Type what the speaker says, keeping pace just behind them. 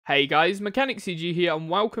Hey guys, Mechanic CG here and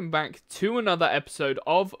welcome back to another episode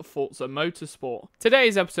of Forza Motorsport. Today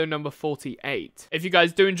is episode number 48. If you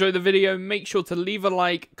guys do enjoy the video, make sure to leave a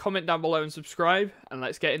like, comment down below and subscribe, and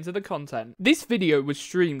let's get into the content. This video was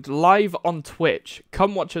streamed live on Twitch.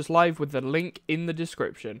 Come watch us live with the link in the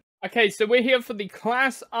description. Okay, so we're here for the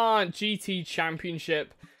Class R GT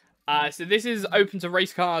Championship. So this is open to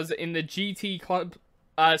race cars in the GT Club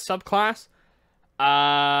subclass.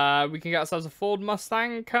 We can get ourselves a Ford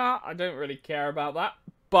Mustang car. I don't really care about that.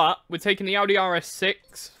 But we're taking the Audi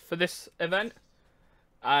RS6 for this event.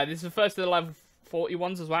 This is the first of the level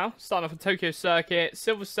 41s as well. Starting off with Tokyo Circuit,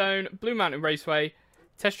 Silverstone, Blue Mountain Raceway,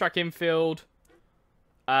 Test Track Infield,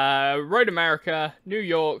 Road America, New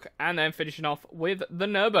York, and then finishing off with the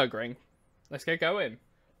Nürburgring. Let's get going.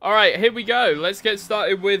 Alright, here we go. Let's get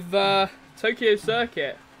started with Tokyo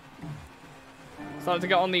Circuit. Starting to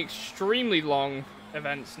get on the extremely long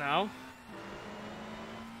events now.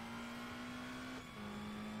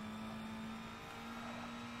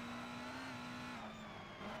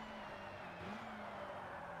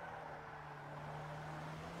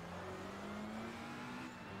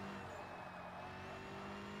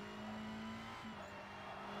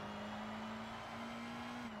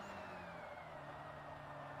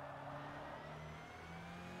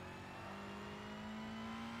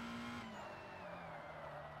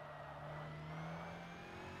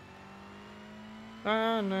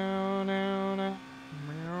 No.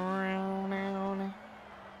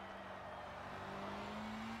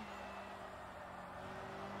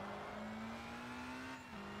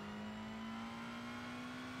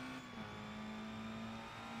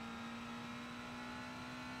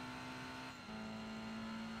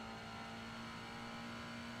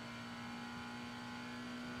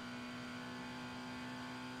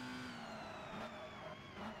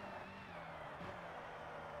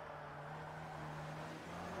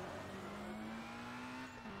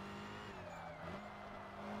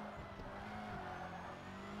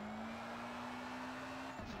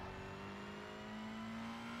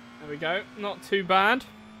 There we go. Not too bad.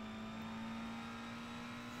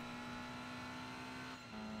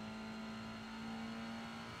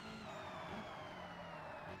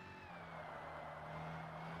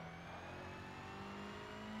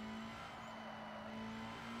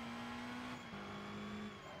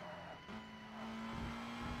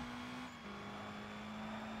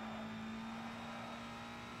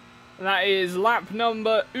 That is lap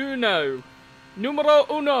number uno. Numero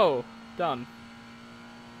uno. Done.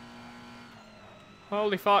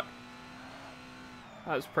 Holy fuck.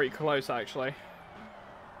 That was pretty close, actually.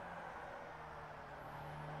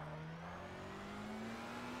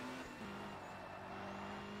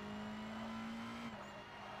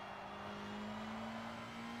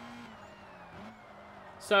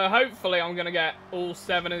 So hopefully I'm going to get all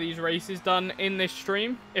 7 of these races done in this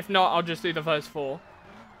stream. If not, I'll just do the first 4.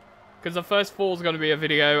 Because the first 4 is going to be a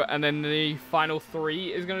video, and then the final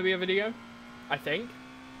 3 is going to be a video, I think.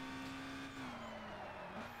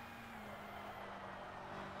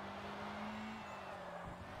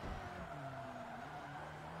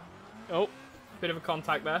 Oh, bit of a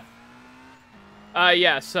contact there.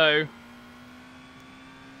 Yeah, so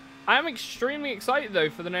I am extremely excited though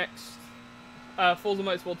for the next Forza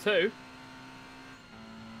Motorsport 2.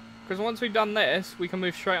 Because once we've done this, we can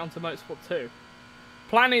move straight on to Motorsport 2.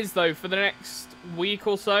 Plan is though, for the next week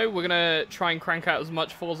or so, we're going to try and crank out as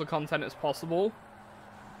much Forza content as possible.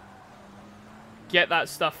 Get that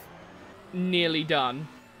stuff nearly done.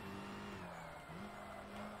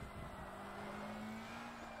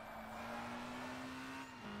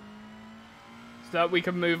 So that we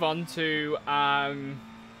can move on to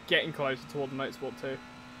getting closer toward Motorsport 2.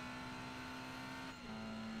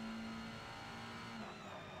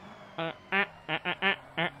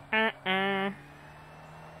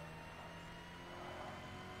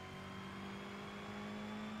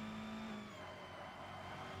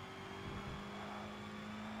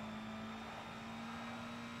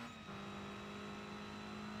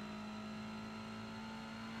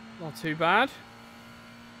 Not too bad.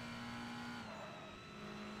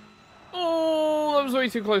 Oh, that was way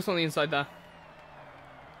too close on the inside there.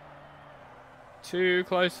 Too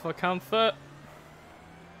close for comfort.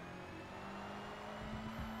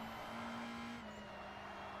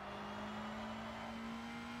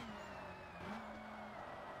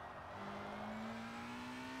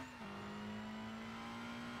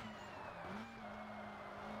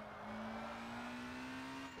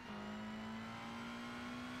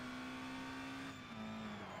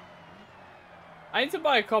 I need to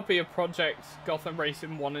buy a copy of Project Gotham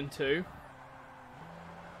Racing 1 and 2.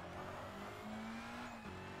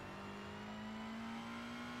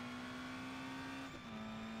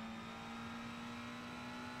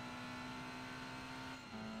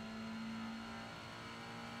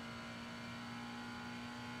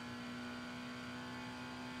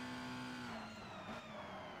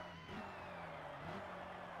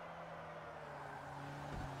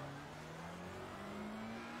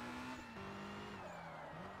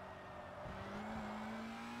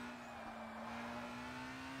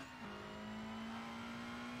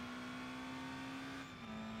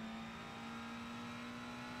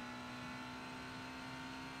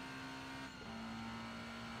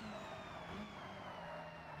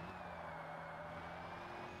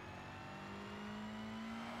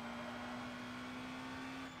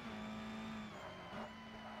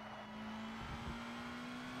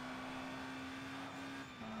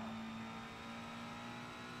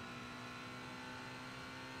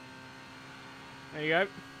 There you go.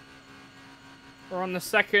 We're on the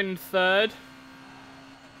second third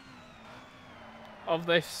of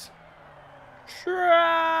this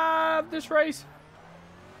race.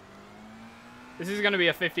 This is going to be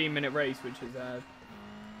a 15-minute race, which is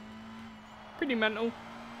pretty mental.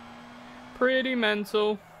 Pretty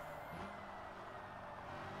mental.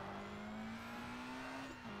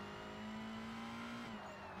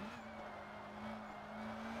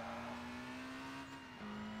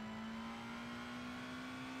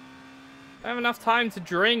 I don't have enough time to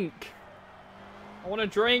drink. I want to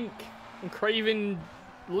drink. I'm craving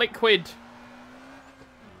liquid.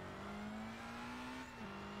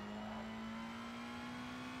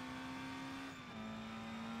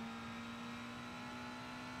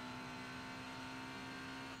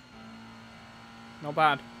 Not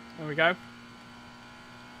bad. There we go.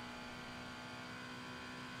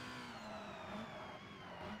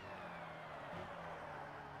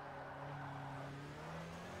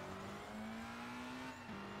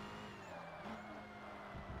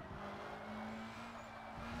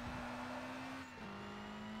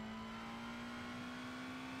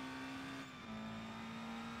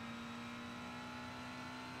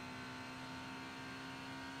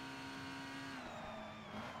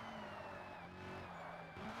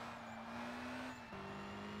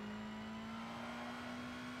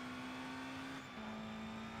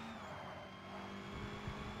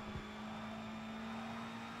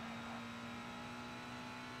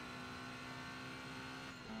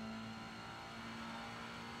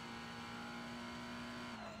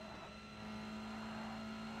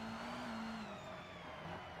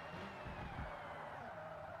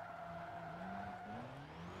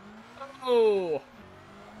 Oh.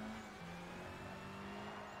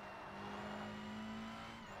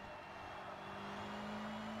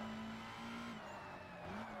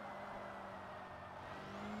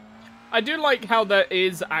 I do like how there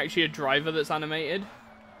is actually a driver that's animated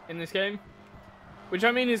in this game. Which,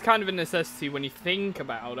 I mean, is kind of a necessity when you think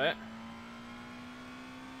about it.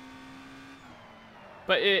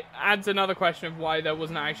 But it adds another question of why there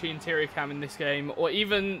wasn't actually interior cam in this game. Or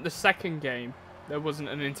even the second game, there wasn't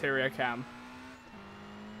an interior cam.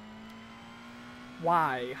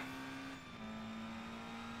 Why?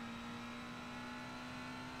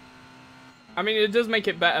 I mean, it does make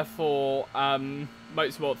it better for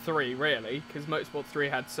Motorsport 3, really. Because Motorsport 3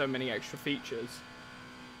 had so many extra features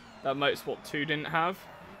that Motorsport 2 didn't have.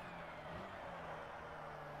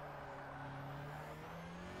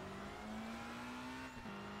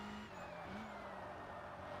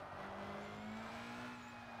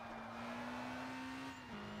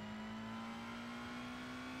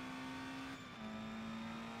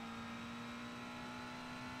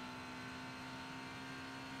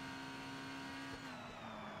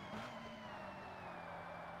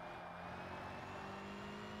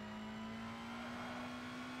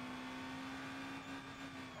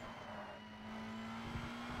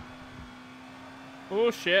 Oh,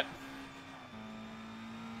 shit.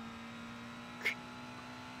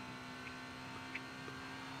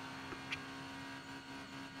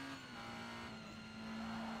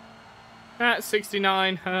 At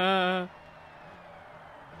 69.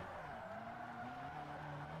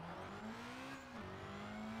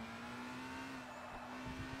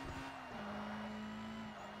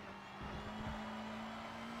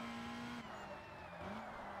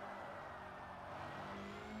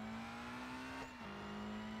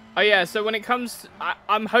 Oh yeah, so when it comes...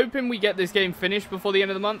 I'm hoping we get this game finished before the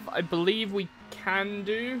end of the month. I believe we can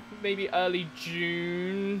do. Maybe early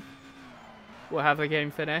June. We'll have the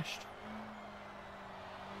game finished.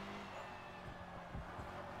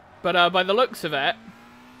 But by the looks of it...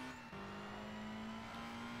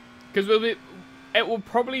 Because it will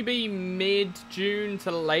probably be mid-June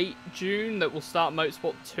to late June that we'll start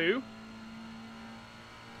Motorsport 2.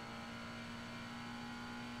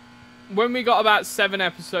 When we got about 7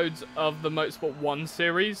 episodes of the Motorsport 1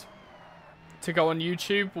 series to go on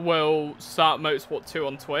YouTube, we'll start Motorsport 2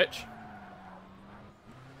 on Twitch.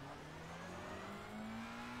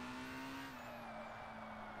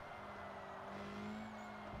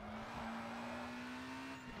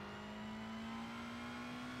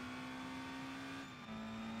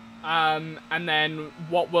 And then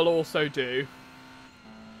what we'll also do,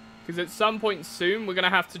 because at some point soon we're going to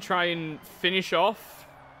have to try and finish off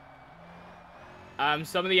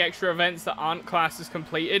some of the extra events that aren't classed as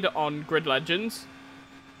completed on Grid Legends.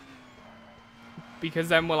 Because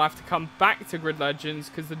then we'll have to come back to Grid Legends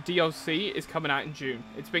because the DLC is coming out in June.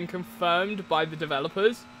 It's been confirmed by the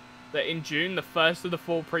developers that in June, the first of the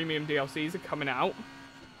 4 premium DLCs are coming out.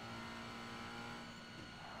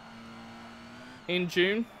 In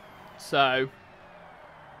June. So,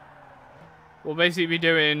 We'll basically be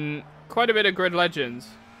doing quite a bit of Grid Legends.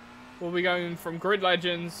 We'll be going from Grid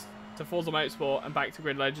Legends to Forza Motorsport and back to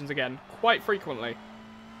Grid Legends again quite frequently.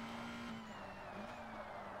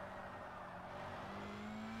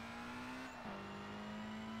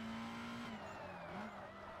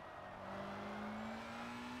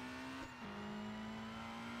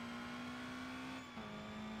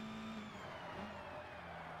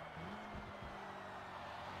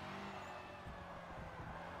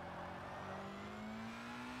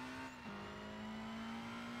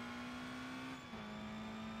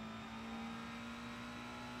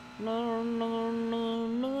 No, no, no,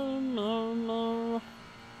 no, no, no.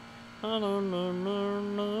 No, no, no, no,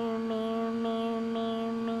 no, no, no,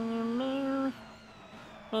 no, no.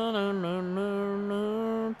 No, no, no, no,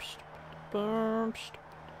 no. Psst, burn, psst,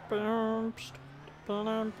 burn, psst,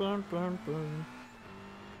 burn, burn, burn, burn.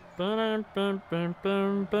 Burn, burn, burn,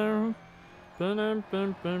 burn, burn. Burn,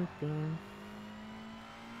 burn, burn, burn.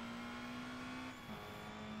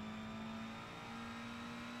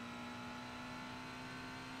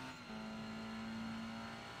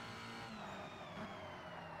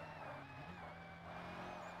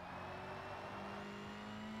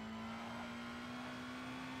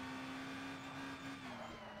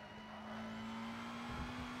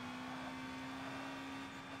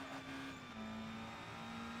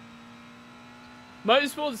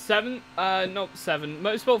 Motorsport 7, not 7,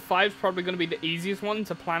 Motorsport 5 is probably going to be the easiest one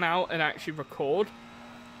to plan out and actually record.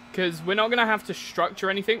 Because we're not going to have to structure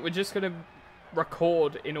anything, we're just going to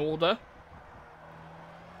record in order.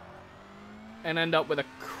 And end up with a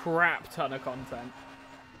crap ton of content.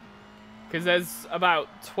 Because there's about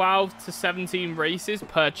 12 to 17 races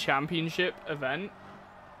per championship event.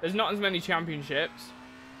 There's not as many championships.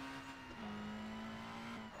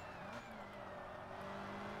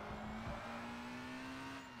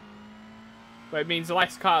 But it means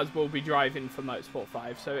less cars will be driving for Motorsport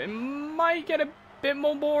 5, so it might get a bit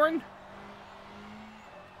more boring.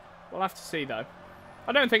 We'll have to see, though.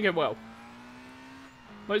 I don't think it will.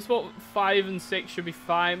 Motorsport 5 and 6 should be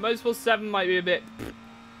fine. Motorsport 7 might be a bit...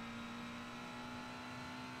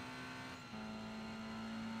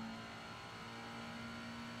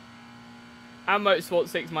 And Motorsport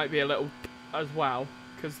 6 might be a little as well,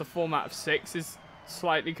 because the format of 6 is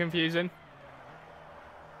slightly confusing.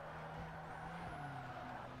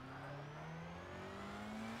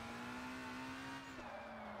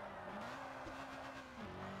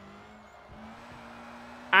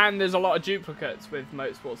 And there's a lot of duplicates with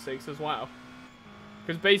Motorsport 6 as well.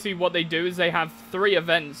 Because basically what they do is they have 3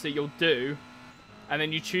 events that you'll do. And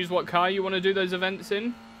then you choose what car you want to do those events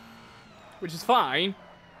in. Which is fine.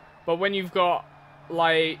 But when you've got,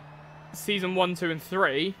 like, Season 1, 2, and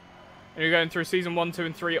 3. And you're going through Season 1, 2,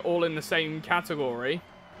 and 3 all in the same category.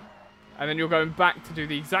 And then you're going back to do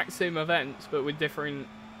the exact same events, but with different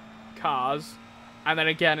cars. And then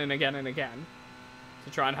again and again and again. To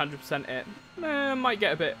try and 100% it. Might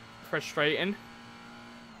get a bit frustrating.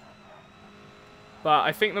 But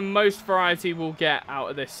I think the most variety we'll get out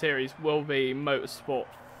of this series will be Motorsport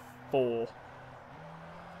 4.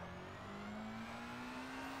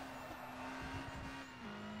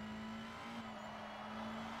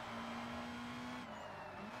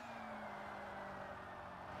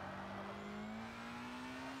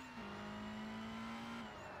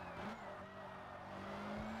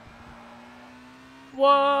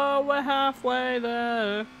 Whoa, we're halfway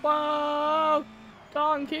there. Whoa,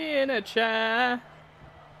 donkey in a chair.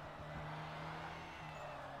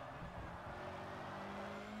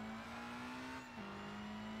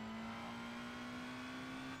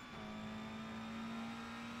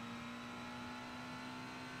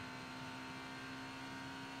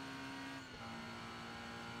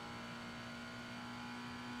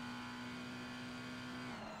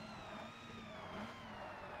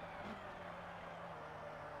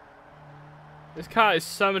 This car is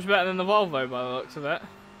so much better than the Volvo by the looks of it.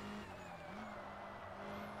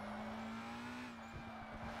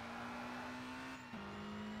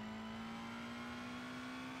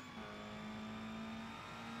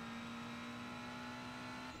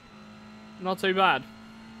 Not too bad.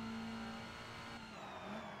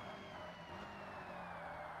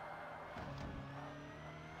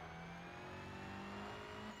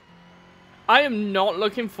 I am not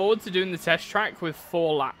looking forward to doing the test track with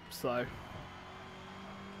 4 laps though.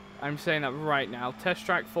 I'm saying that right now. Test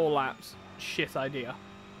track 4 laps. Shit idea.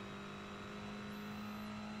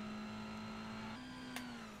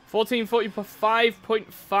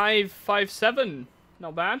 1445.557.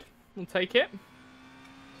 Not bad. We'll take it.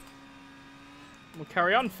 We'll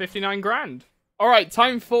carry on. 59 grand. Alright,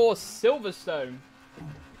 time for Silverstone.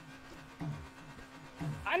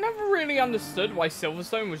 I never really understood why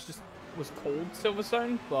Silverstone was called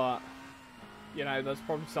Silverstone, but you know, that's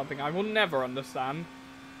probably something I will never understand.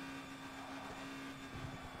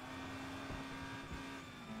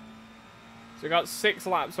 So we got 6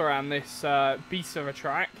 laps around this beast of a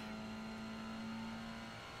track.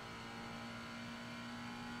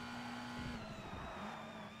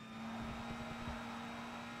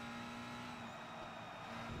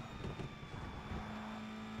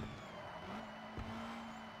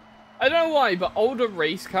 I don't know why, but older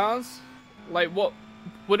race cars, like what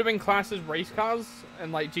would have been classed as race cars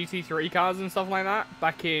and like GT3 cars and stuff like that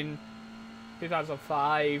back in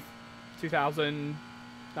 2005, 2000,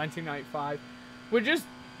 1995, were just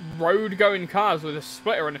road-going cars with a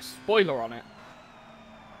splitter and a spoiler on it,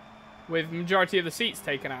 with majority of the seats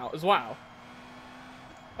taken out as well.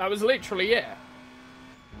 That was literally it.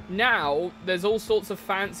 Now, there's all sorts of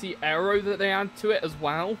fancy aero that they add to it as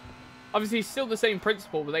well. Obviously, still the same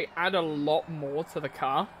principle, but they add a lot more to the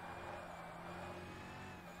car.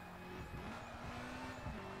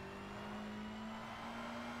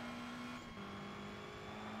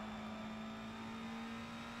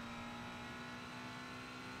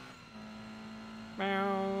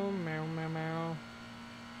 Meow, meow, meow, meow.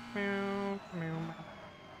 Meow, meow,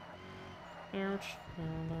 meow. Ouch. Meow,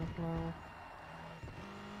 meow, meow.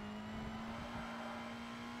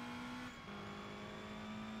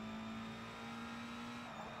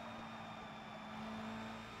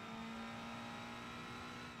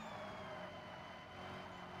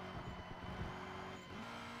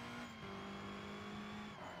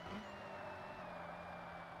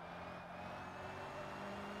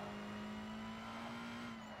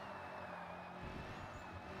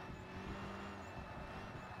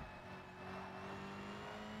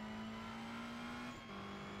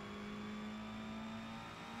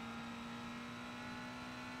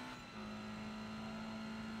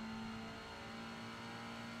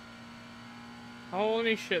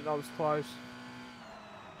 Holy shit, that was close.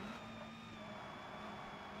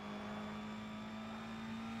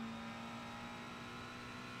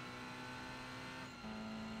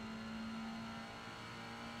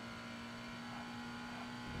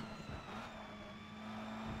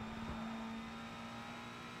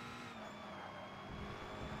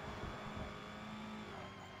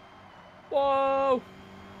 Whoa!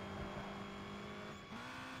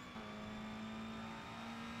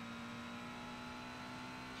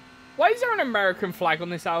 Why is there an American flag on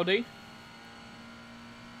this Audi?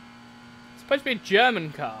 It's supposed to be a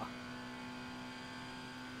German car.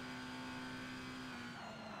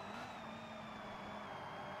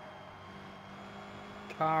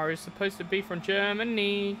 Car is supposed to be from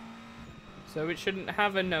Germany, so it shouldn't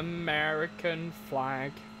have an American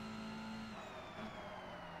flag.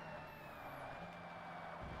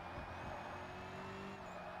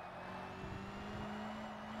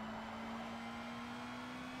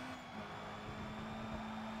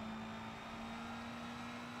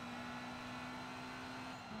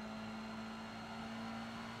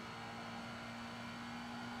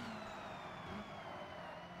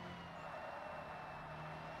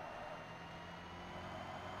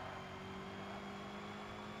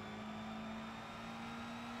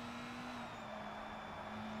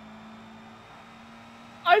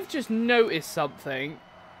 I've just noticed something.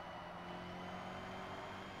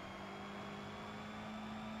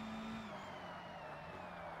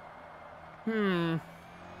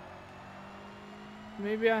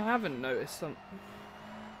 Maybe I haven't noticed something.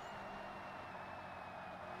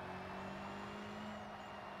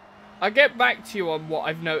 I'll get back to you on what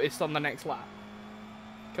I've noticed on the next lap,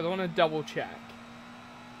 because I want to double check.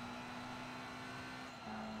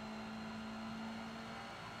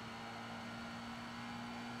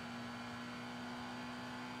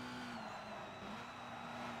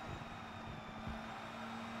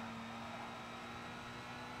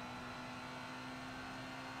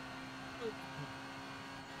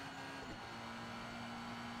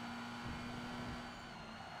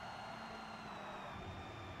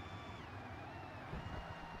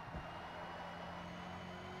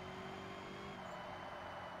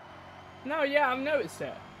 No, yeah, I've noticed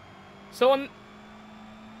it. So on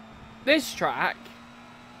this track,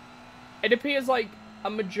 it appears like a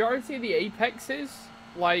majority of the apexes,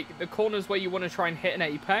 like the corners where you want to try and hit an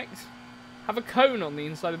apex, have a cone on the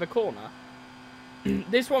inside of the corner.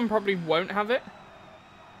 This one probably won't have it.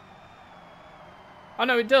 Oh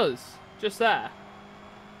no, it does. Just there.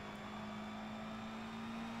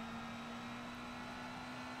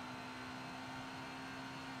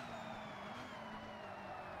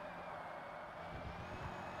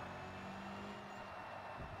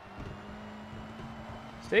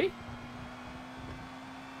 See?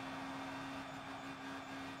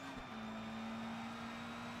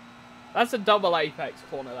 That's a double apex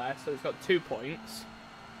corner there, so it's got 2 points.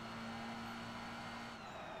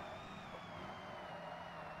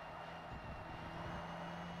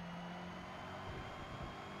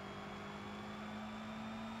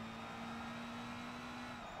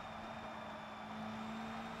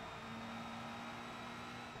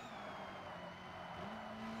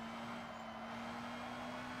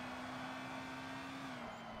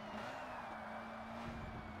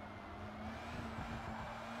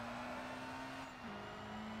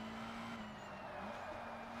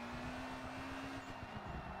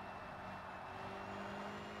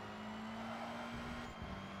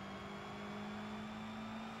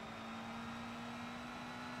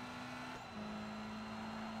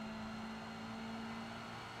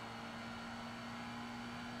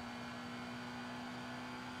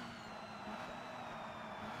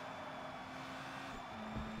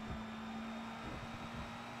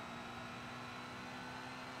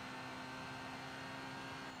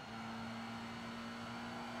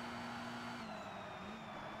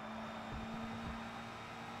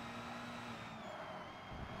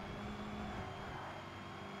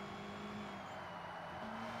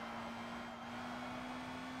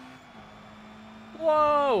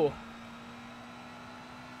 Whoa!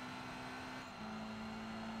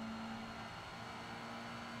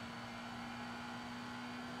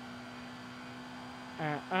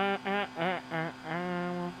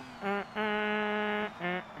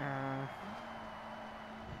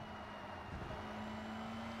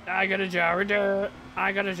 I got a jar of dirt.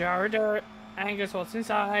 I got a jar of dirt. And guess what's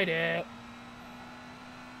inside it?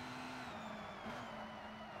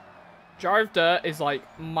 Jar of Dirt is like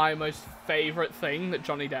my most favorite thing that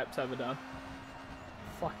Johnny Depp's ever done.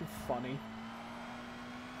 Fucking funny.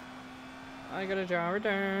 I got a jar of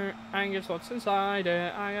dirt. And guess what's inside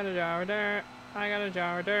it? I got a jar of dirt. I got a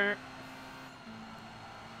jar of dirt.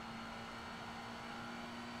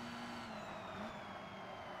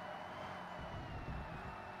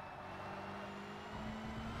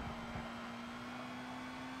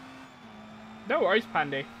 No worries,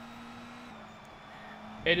 Pandy.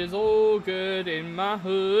 It is all good in my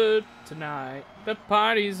hood tonight. The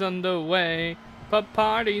party's underway. The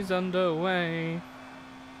party's underway.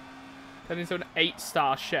 Turned into an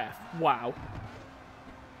 8-star chef. Wow.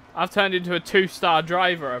 I've turned into a 2-star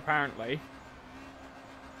driver, apparently.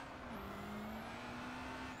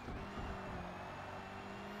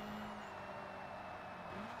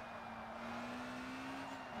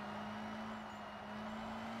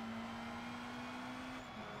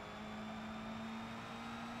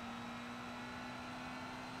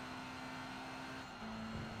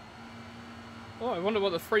 Oh, I wonder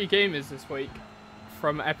what the free game is this week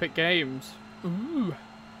from Epic Games. Ooh.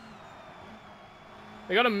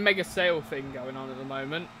 They got a mega sale thing going on at the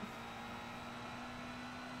moment.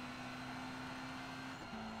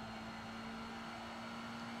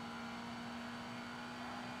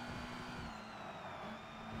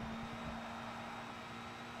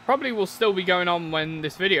 Probably will still be going on when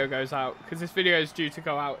this video goes out, because this video is due to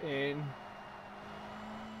go out in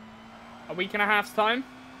a week and a half's time.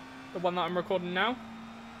 The one that I'm recording now.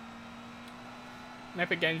 And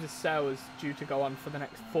Epic Games' sale is due to go on for the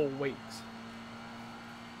next 4 weeks.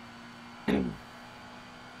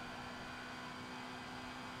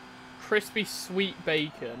 Crispy sweet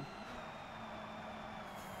bacon.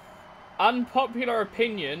 Unpopular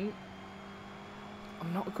opinion,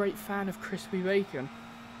 I'm not a great fan of crispy bacon.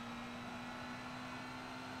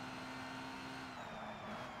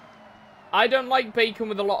 I don't like bacon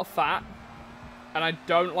with a lot of fat. And I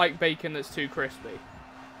don't like bacon that's too crispy.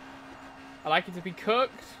 I like it to be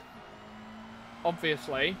cooked,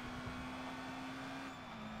 obviously.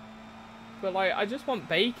 But, like, I just want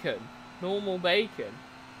bacon. Normal bacon.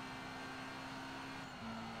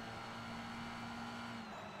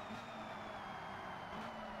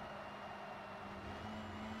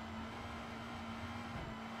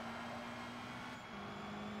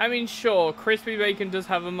 I mean, sure, crispy bacon does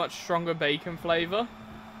have a much stronger bacon flavor.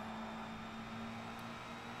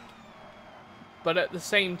 But at the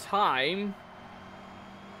same time,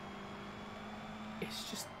 it's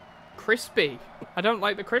just crispy. I don't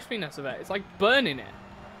like the crispiness of it. It's like burning it.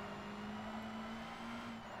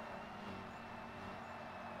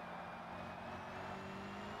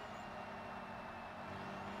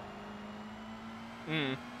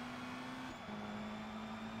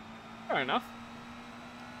 Fair enough.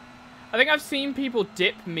 I think I've seen people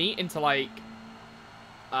dip meat into like,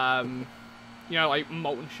 you know, like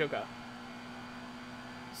molten sugar.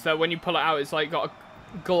 So when you pull it out, it's like got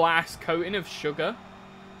a glass coating of sugar.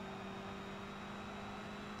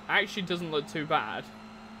 Actually doesn't look too bad.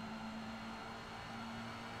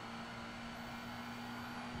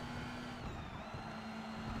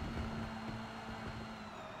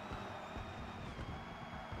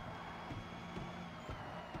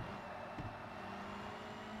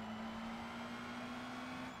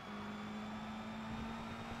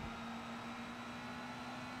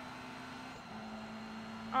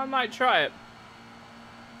 I might try it.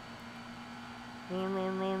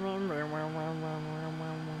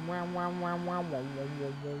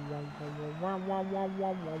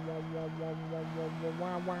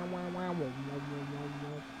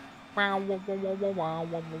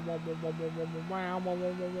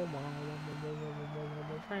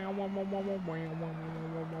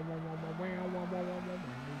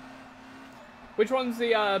 Which one's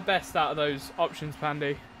the best out of those options,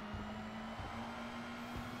 Pandy?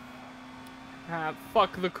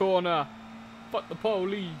 Fuck the corner. Fuck the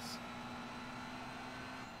police.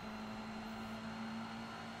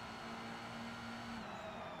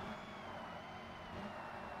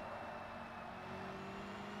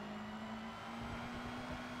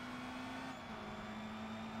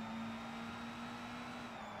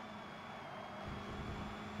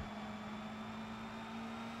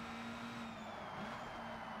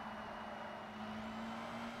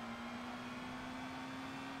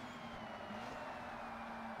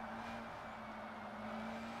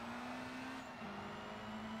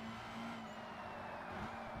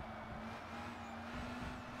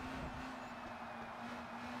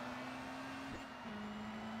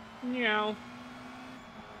 Meow.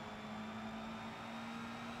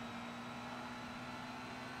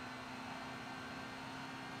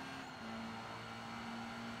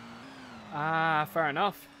 Ah, fair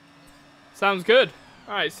enough. Sounds good.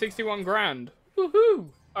 Alright, 61 grand. Woohoo!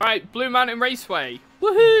 Alright, Blue Mountain Raceway.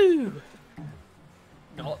 Woohoo!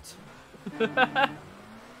 Not.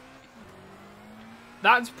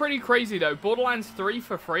 That's pretty crazy though. Borderlands 3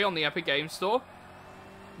 for free on the Epic Games Store.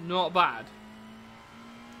 Not bad.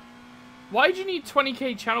 Why do you need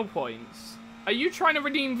 20k channel points? Are you trying to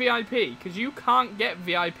redeem VIP? Because you can't get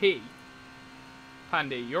VIP.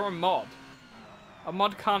 Pandy, you're a mod. A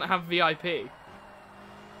mod can't have VIP.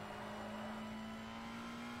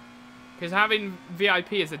 Because having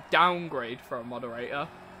VIP is a downgrade for a moderator.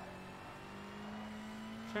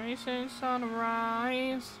 Chasing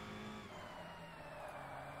sunrise.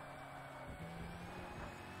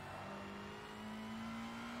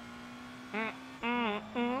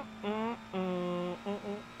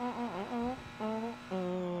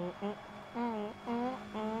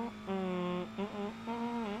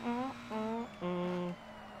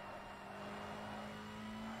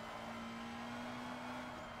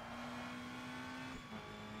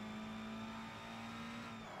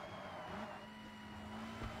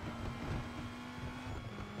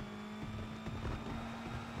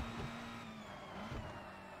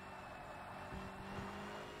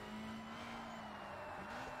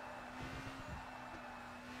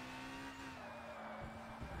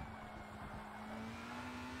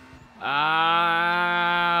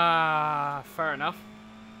 Fair enough.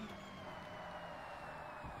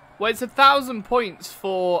 Well, it's 1,000 points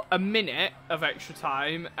for a minute of extra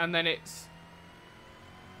time, and then it's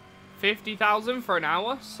 50,000 for an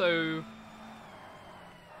hour, so...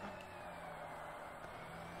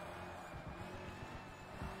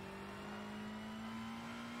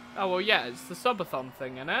 Oh, well, yeah, it's the subathon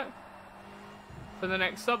thing, innit? For the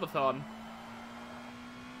next subathon.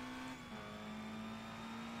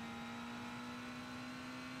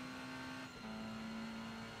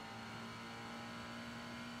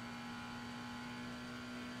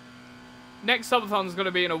 Next subathon's going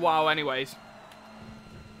to be in a while anyways.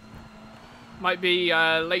 Might be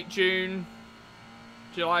late June,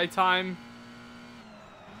 July time.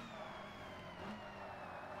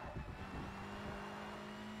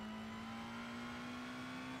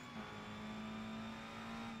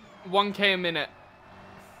 $1K a minute.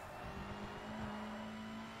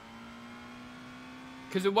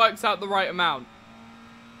 Because it works out the right amount.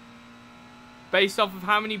 Based off of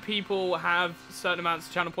how many people have certain amounts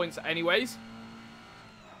of channel points anyways.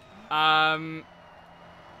 And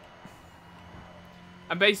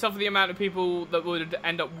based off of the amount of people that would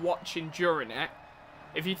end up watching during it.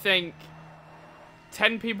 If you think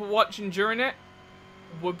 10 people watching during it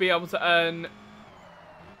would be able to earn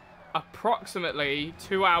approximately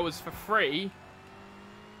 2 hours for free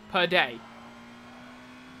per day.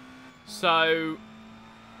 So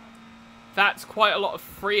that's quite a lot of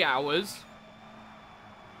free hours.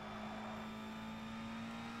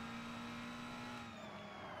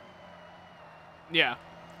 Yeah,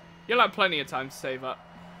 you'll have plenty of time to save up.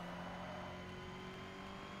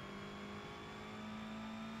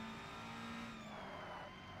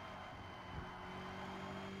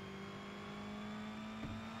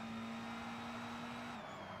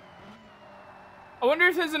 I wonder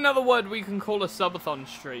if there's another word we can call a subathon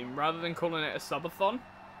stream rather than calling it a subathon.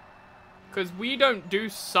 Because we don't do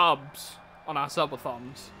subs on our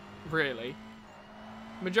subathons, really.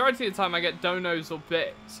 Majority of the time I get donos or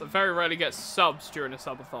bits. I very rarely get subs during a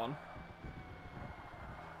subathon.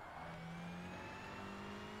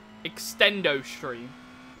 Extendo stream.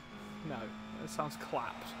 No, that sounds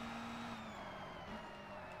clapped.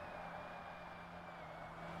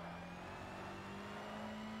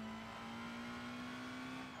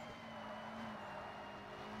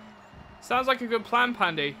 Sounds like a good plan,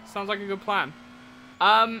 Pandy. Sounds like a good plan.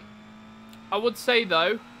 I would say,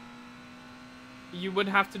 though, you would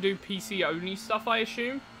have to do PC-only stuff, I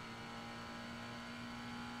assume,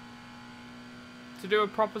 to do a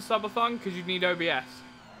proper subathon, because you'd need OBS.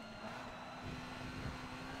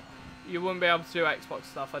 You wouldn't be able to do Xbox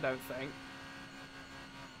stuff, I don't think.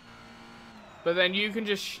 But then you can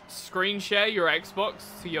just screen share your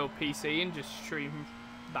Xbox to your PC and just stream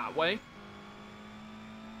that way.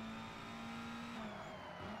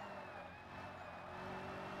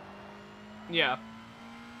 Yeah.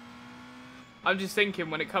 I'm just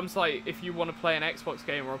thinking, when it comes to, like, if you want to play an Xbox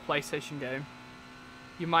game or a PlayStation game,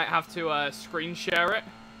 you might have to screen share it.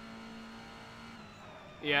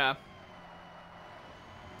 Yeah.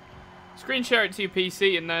 Screen share it to your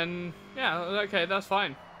PC and then, yeah, okay, that's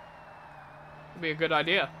fine. It'd be a good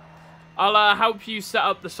idea. I'll help you set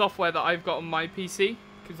up the software that I've got on my PC,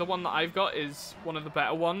 because the one that I've got is one of the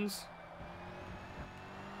better ones.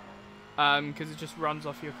 Because it just runs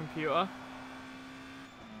off your computer.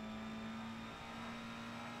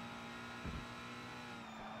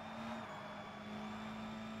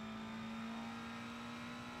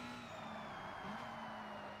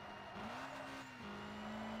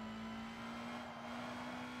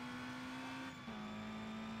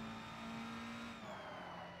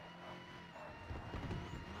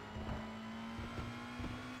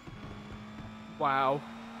 Wow.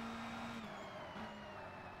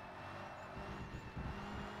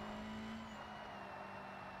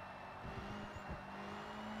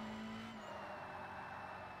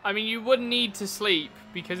 I mean, you wouldn't need to sleep,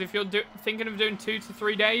 because if you're thinking of doing 2 to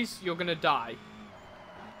 3 days, you're going to die.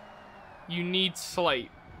 You need sleep.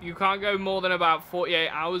 You can't go more than about 48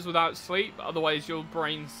 hours without sleep, otherwise your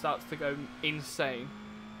brain starts to go insane.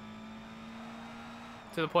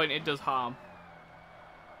 To the point it does harm.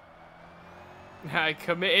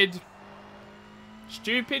 Committed.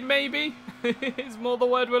 Stupid, maybe? Is more the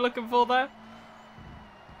word we're looking for there.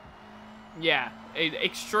 Yeah,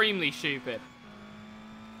 extremely stupid.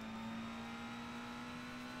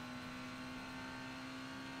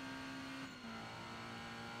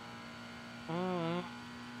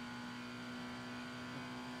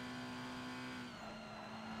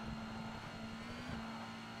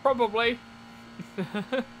 Probably.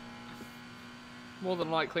 More than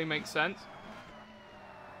likely makes sense.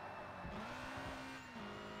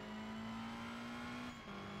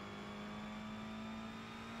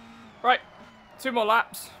 Right, 2 more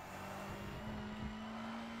laps.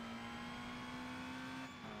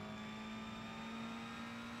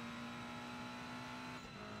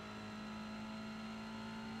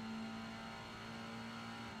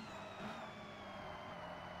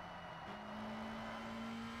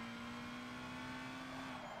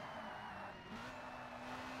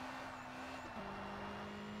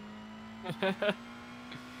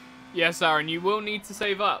 Yes, Aaron, you will need to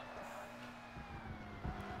save up.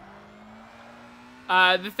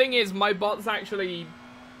 The thing is, my bot's actually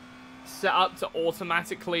set up to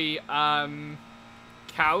automatically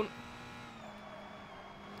count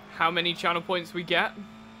how many channel points we get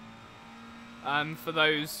for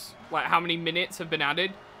those, like how many minutes have been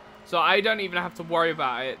added. So I don't even have to worry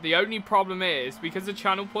about it. The only problem is, because the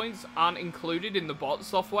channel points aren't included in the bot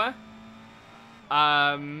software,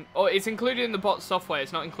 or it's included in the bot software,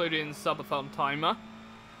 it's not included in the subathon timer.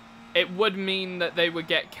 It would mean that they would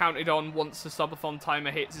get counted on once the subathon timer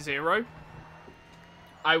hits 0.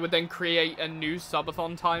 I would then create a new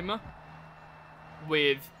subathon timer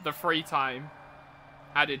with the free time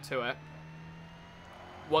added to it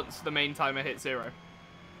once the main timer hits 0.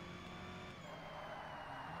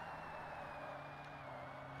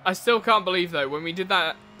 I still can't believe, though, when we did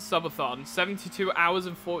that subathon, 72 hours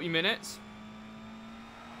and 40 minutes,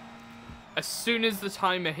 as soon as the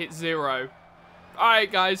timer hit 0,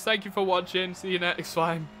 alright guys, thank you for watching, see you next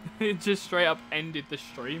time. It just straight up ended the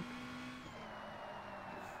stream.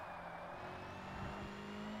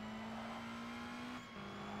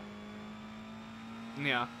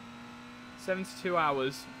 Yeah. 72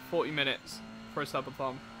 hours, 40 minutes for a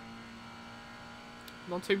subathon.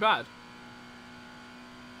 Not too bad.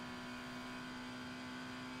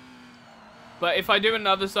 But if I do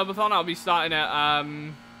another subathon, I'll be starting at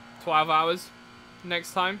 12 hours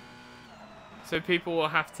next time. So people will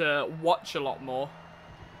have to watch a lot more.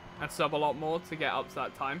 and sub a lot more to get up to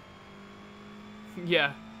that time.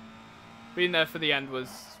 Yeah. Being there for the end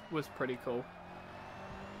was pretty cool.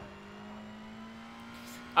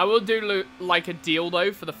 I will do like a deal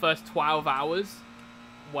though for the first 12 hours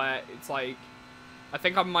where it's like, I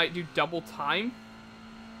think I might do double time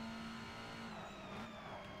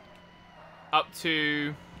up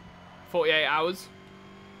to 48 hours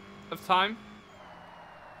of time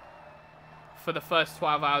for the first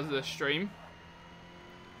 12 hours of the stream.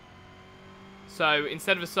 So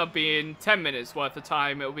instead of a sub being 10 minutes worth of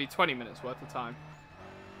time, it'll be 20 minutes worth of time.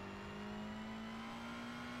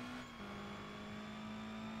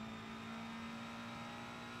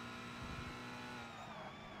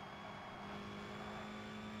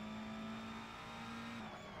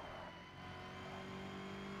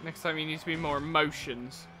 Next time you need to be more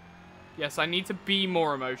emotions. Yes, I need to be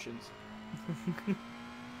more emotions.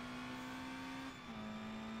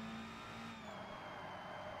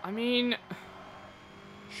 I mean,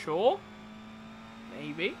 sure.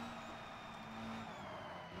 Maybe.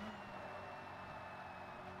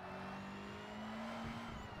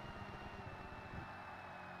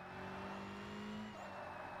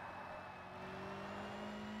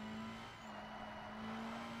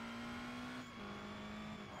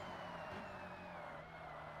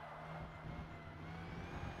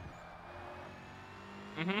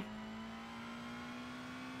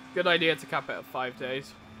 Good idea to cap it at 5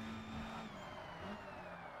 days.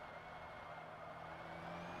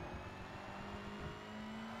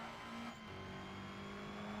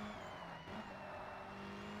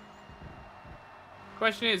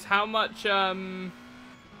 Question is, how much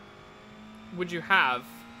would you have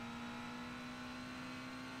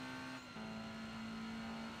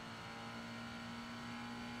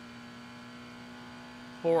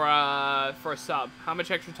for a sub? How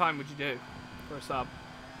much extra time would you do for a sub?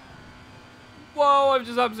 Whoa, I've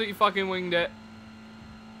just absolutely fucking winged it.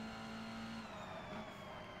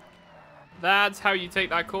 That's how you take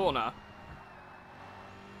that corner.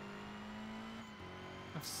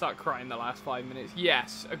 I've stuck crying the last 5 minutes.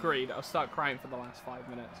 Yes, agreed. I'll start crying for the last 5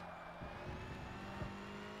 minutes.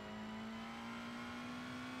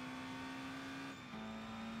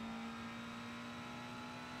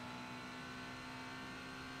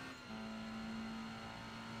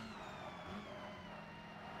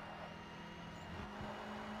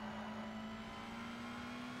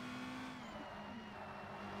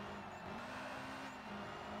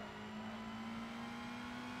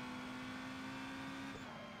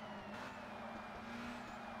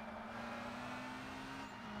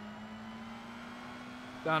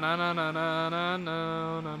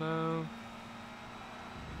 No.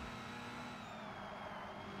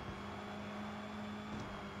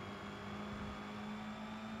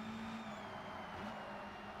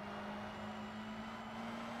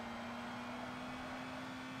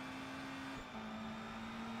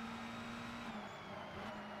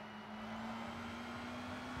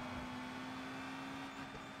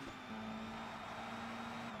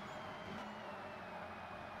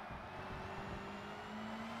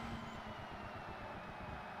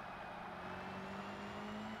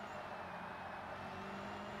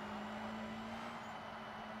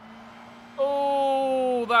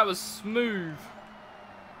 Oh, that was smooth.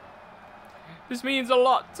 This means a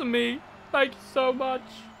lot to me. Thank you so much.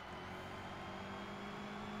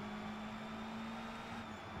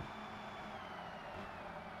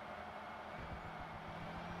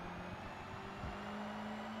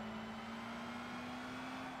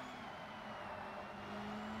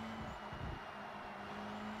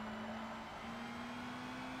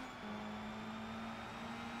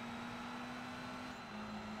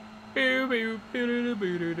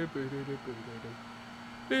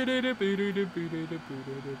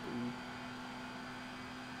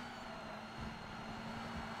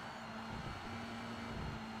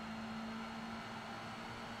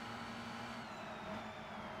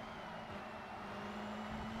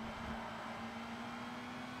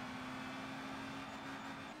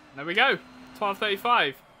 There we go.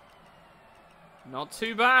 12.35. Not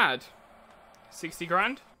too bad. 60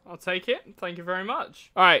 grand. I'll take it. Thank you very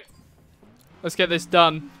much. All right. Let's get this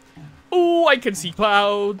done. Oh, I can see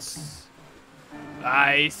clouds.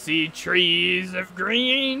 I see trees of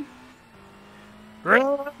green.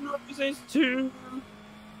 Red roses too.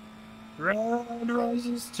 Red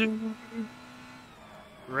roses too.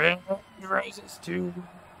 Red roses too.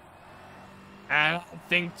 And I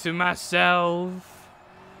think to myself,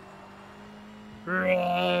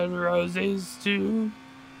 red roses too.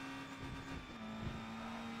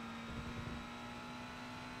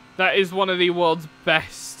 That is one of the world's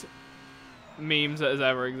best memes that has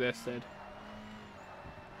ever existed.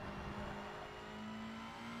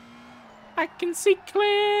 I can see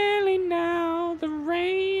clearly now, the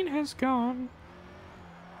rain has gone.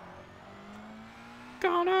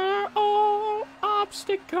 Gone are all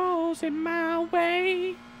obstacles in my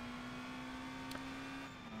way.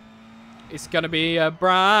 It's gonna be a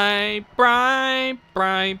bright, bright,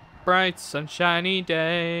 bright, bright, sunshiny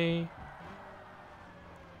day.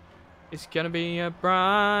 It's gonna be a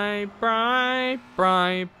bright, bright,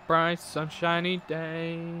 bright, bright, sunshiny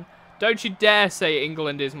day. Don't you dare say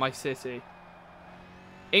England is my city.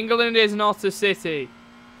 England is not a city.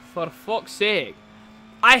 For fuck's sake.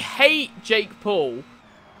 I hate Jake Paul.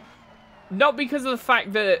 Not because of the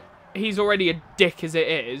fact that he's already a dick as it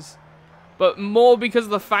is, but more because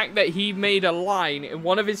of the fact that he made a line in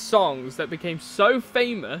one of his songs that became so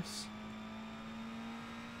famous.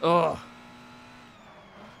 Ugh.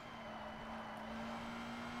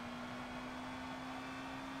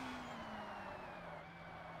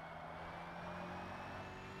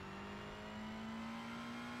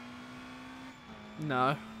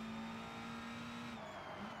 No.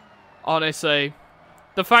 Honestly,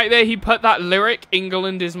 the fact that he put that lyric,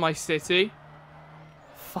 England is my city,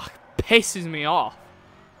 fuck, pisses me off.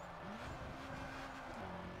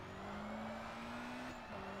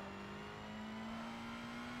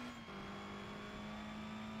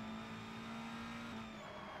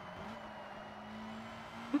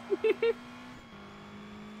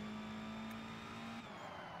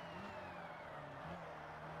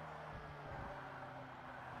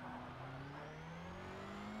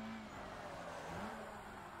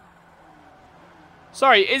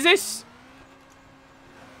 Sorry, is this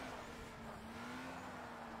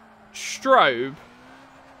Strobe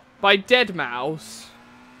by Deadmau5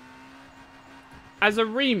 as a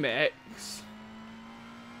remix?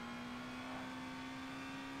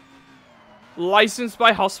 Licensed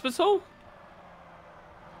by Hospital?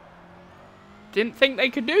 Didn't think they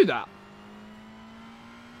could do that.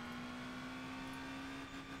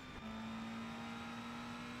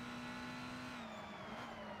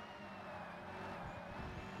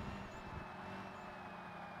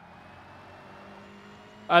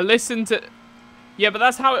 I listened to... Yeah, but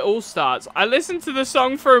that's how it all starts. I listened to the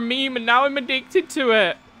song for a meme and now I'm addicted to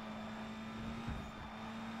it.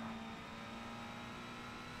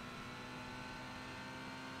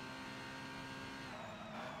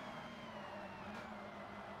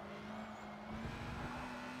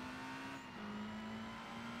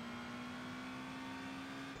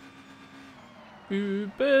 Boo,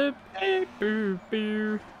 boo, boo, boo,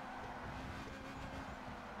 boo.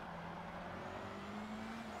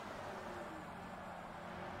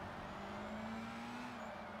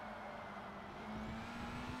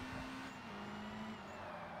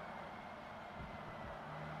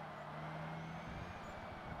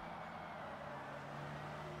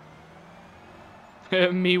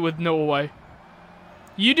 Me with Norway.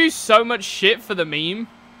 You do so much shit for the meme.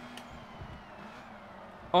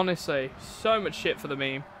 Honestly, so much shit for the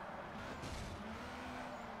meme.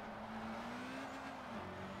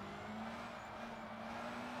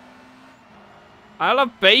 I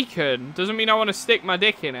love bacon. Doesn't mean I want to stick my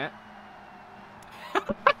dick in it.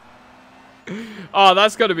 Oh,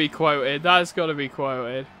 that's got to be quoted. That's got to be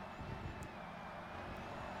quoted.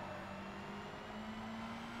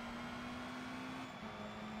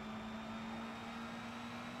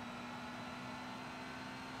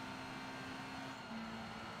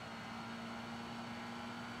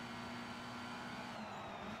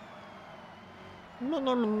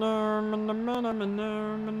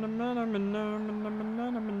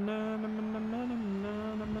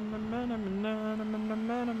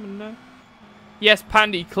 Yes,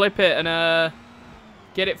 Pandy, clip it and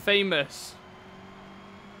get it famous.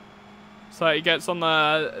 So it gets on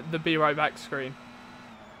the Be Right Back screen.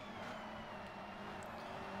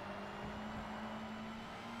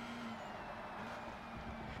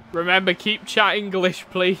 Remember, keep chat English,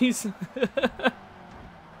 please.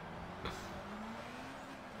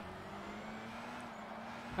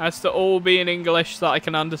 Has to all be in English so that I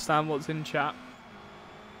can understand what's in chat.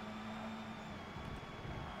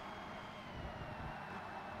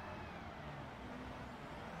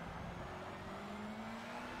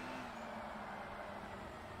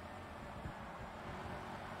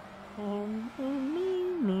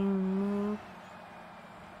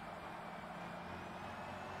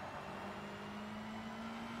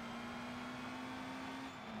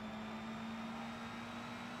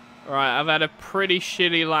 Right, I've had a pretty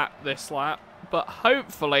shitty lap this lap, but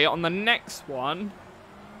hopefully on the next one,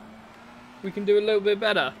 we can do a little bit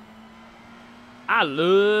better. I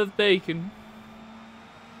love bacon.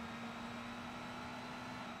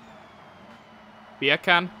 Beer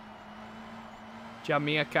can.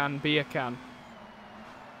 Jamia can be a can.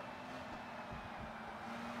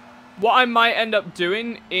 What I might end up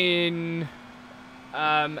doing in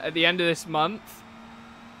at the end of this month,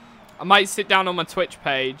 I might sit down on my Twitch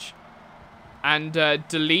page and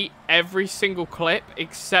delete every single clip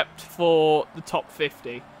except for the top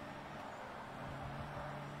 50.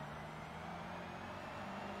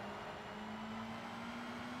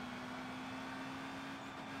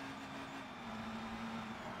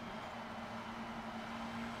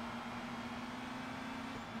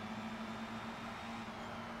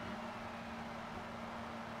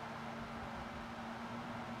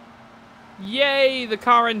 Yay, the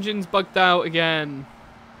car engine's bugged out again.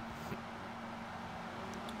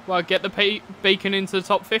 Well, get the bacon into the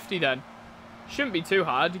top 50 then. Shouldn't be too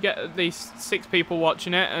hard. You get at least 6 people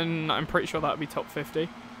watching it, and I'm pretty sure that would be top 50.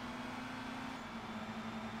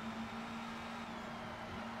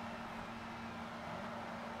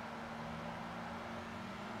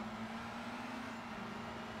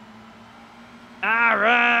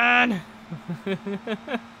 Aaron!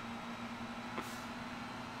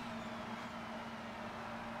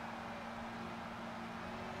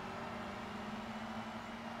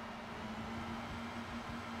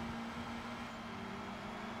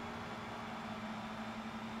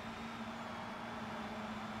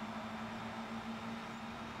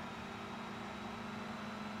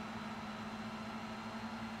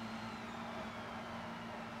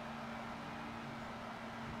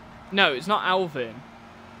 No, it's not Alvin.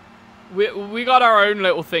 We got our own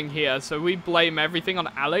little thing here, so we blame everything on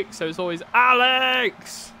Alex. So it's always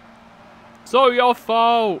Alex. It's all your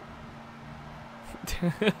fault.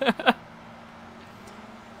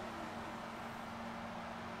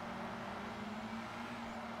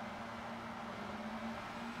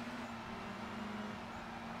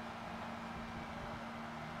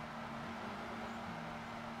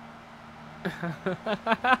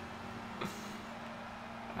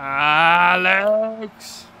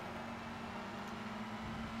 Alex.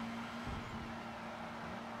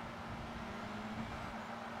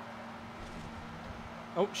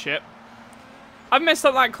 Oh, shit. I've messed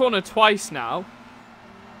up that corner twice now.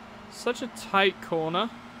 Such a tight corner.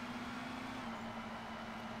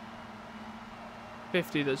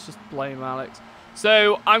 50, that's just blame Alex.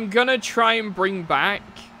 So, I'm gonna try and bring back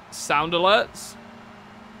sound alerts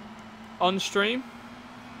on stream.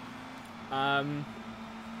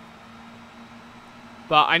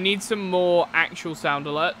 But I need some more actual sound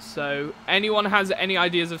alerts, so anyone has any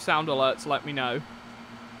ideas of sound alerts, let me know.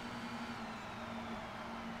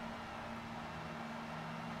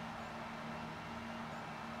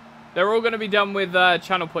 They're all going to be done with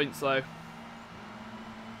channel points, though.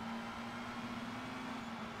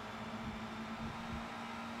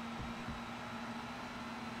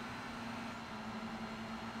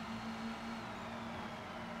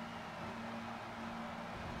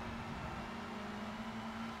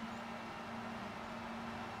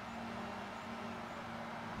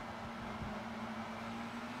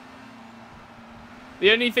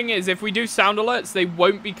 The only thing is, if we do sound alerts, they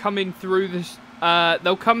won't be coming through this.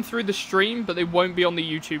 They'll come through the stream, but they won't be on the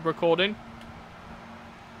YouTube recording.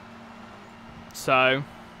 So,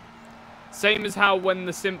 same as how when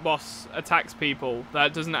the Simp Boss attacks people,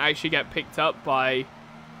 that doesn't actually get picked up by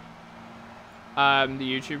the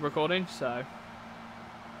YouTube recording. So,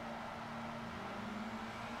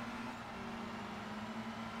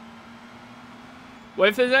 well,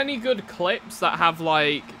 if there's any good clips that have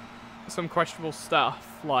like some questionable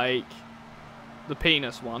stuff, like the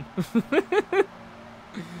penis one,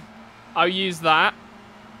 I'll use that.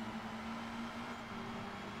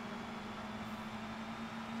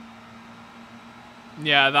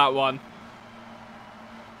 Yeah, that one.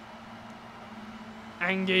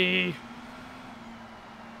 Angie.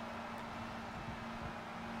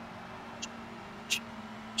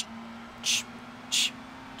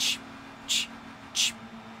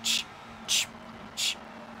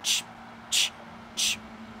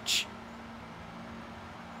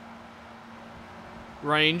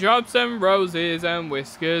 Raindrops and roses and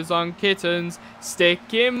whiskers on kittens,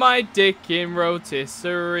 sticking my dick in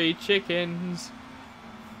rotisserie chickens.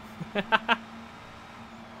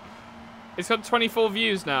 It's got 24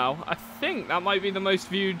 views now. I think that might be the most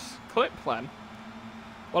viewed clip then.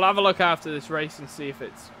 We'll have a look after this race and see if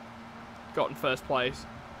it's gotten first place.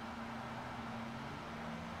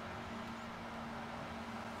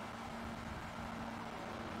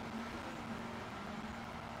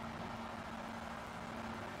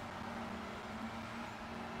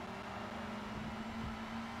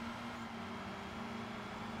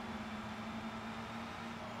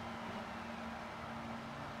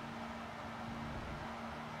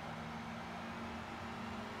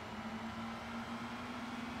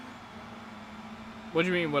 What do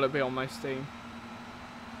you mean, will it be on my Steam?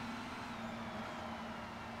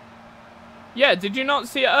 Yeah, did you not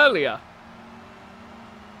see it earlier?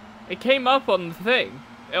 It came up on the thing.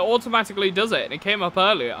 It automatically does it, and it came up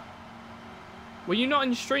earlier. Were you not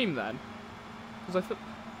in stream then? Because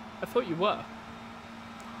I thought you were.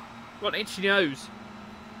 Got an itchy nose.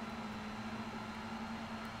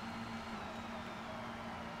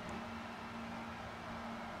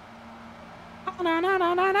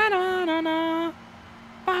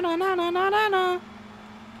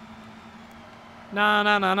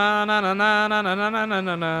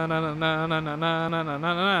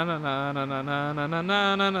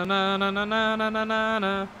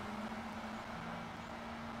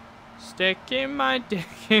 Sticking my dick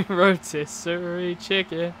in rotisserie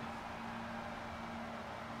chicken.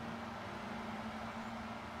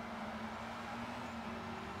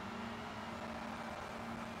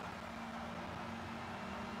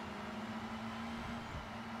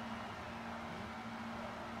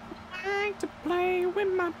 To play with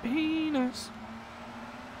my penis.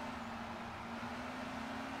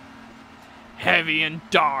 Heavy and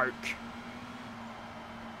dark.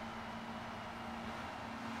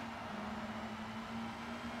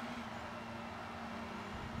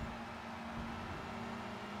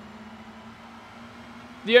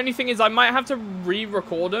 The only thing is I might have to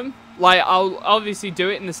re-record them. Like, I'll obviously do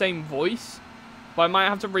it in the same voice, but I might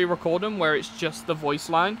have to re-record them where it's just the voice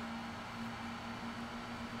line.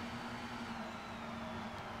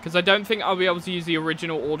 Because I don't think I'll be able to use the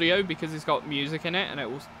original audio because it's got music in it and it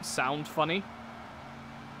will sound funny.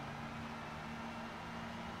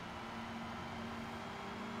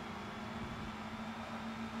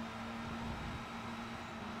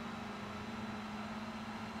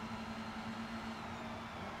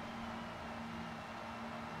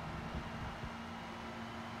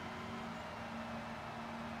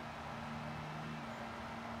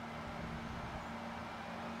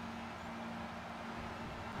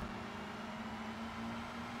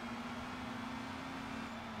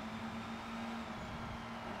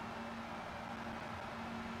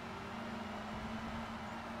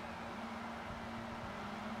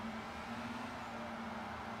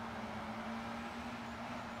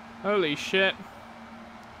 Holy shit.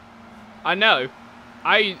 I know.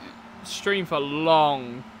 I stream for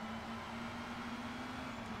long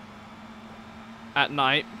at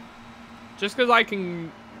night. Just because I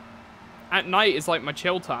can... At night is like my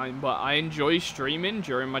chill time, but I enjoy streaming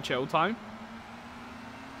during my chill time.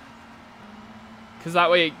 Because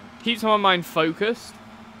that way it keeps my mind focused.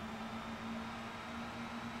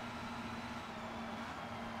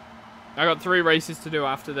 I got 3 races to do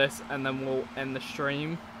after this, and then we'll end the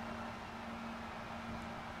stream.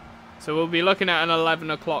 So we'll be looking at an 11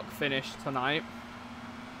 o'clock finish tonight.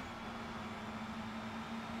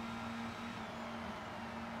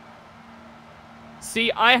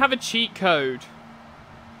 See, I have a cheat code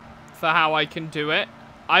for how I can do it.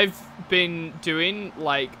 I've been doing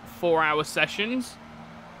like 4-hour sessions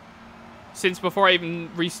since before I even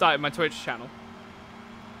restarted my Twitch channel.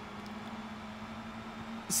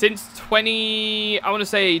 Since I want to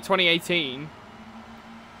say 2018,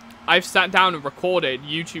 I've sat down and recorded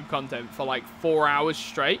YouTube content for like 4 hours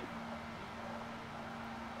straight.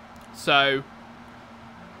 So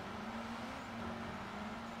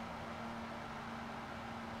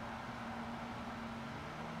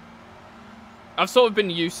I've sort of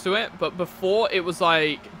been used to it, but before it was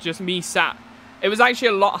like just me sat. It was actually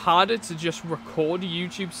a lot harder to just record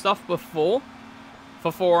YouTube stuff before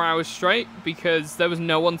for 4 hours straight because there was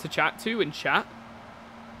no one to chat to in chat.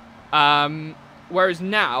 Whereas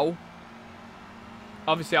now,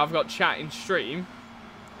 obviously I've got chat in stream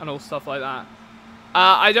and all stuff like that.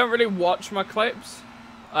 I don't really watch my clips.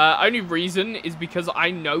 Only reason is because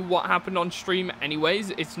I know what happened on stream anyways.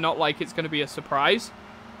 It's not like it's going to be a surprise.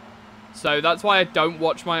 So that's why I don't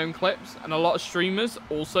watch my own clips. And a lot of streamers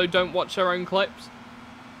also don't watch their own clips.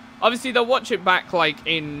 Obviously they'll watch it back like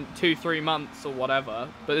in 2-3 months or whatever.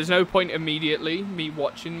 But there's no point immediately me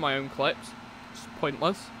watching my own clips. It's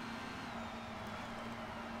pointless.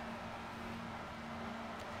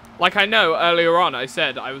 Like I know earlier on I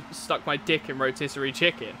said I stuck my dick in rotisserie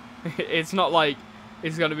chicken. It's not like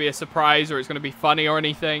it's going to be a surprise or it's going to be funny or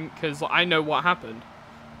anything. Because I know what happened.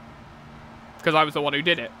 Because I was the one who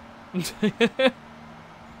did it.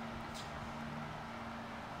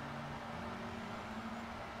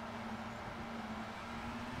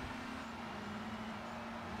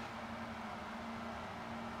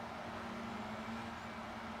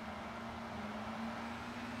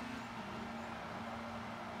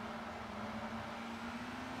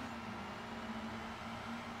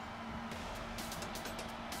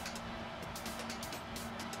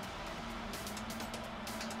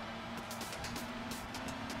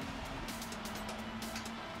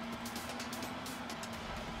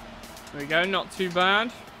 There we go, not too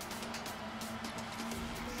bad.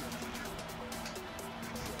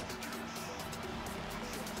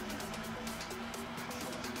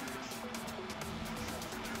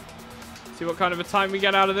 See what kind of a time we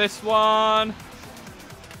get out of this one.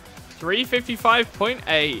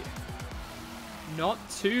 3:55.8. Not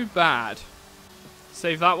too bad.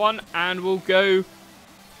 Save that one, and we'll go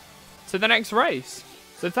to the next race.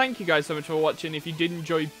 So thank you guys so much for watching. If you did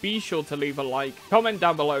enjoy, be sure to leave a like, comment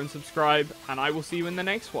down below, and subscribe. And I will see you in the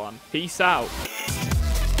next one. Peace out.